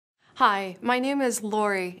Hi, my name is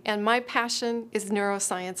Laurie, and my passion is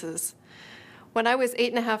neurosciences. When I was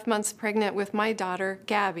 8.5 months pregnant with my daughter,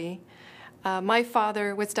 Gabby, my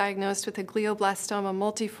father was diagnosed with a glioblastoma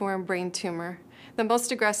multiforme brain tumor, the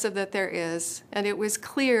most aggressive that there is, and it was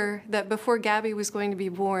clear that before Gabby was going to be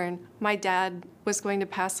born, my dad was going to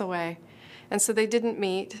pass away. And so they didn't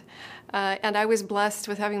meet, and I was blessed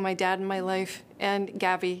with having my dad in my life, and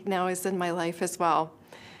Gabby now is in my life as well.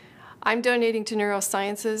 I'm donating to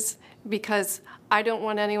neurosciences because I don't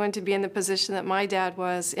want anyone to be in the position that my dad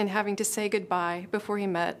was in having to say goodbye before he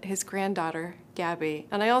met his granddaughter, Gabby.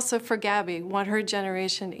 And I also, for Gabby, want her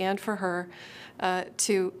generation and for her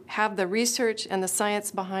to have the research and the science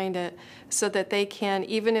behind it so that they can,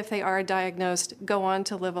 even if they are diagnosed, go on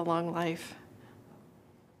to live a long life.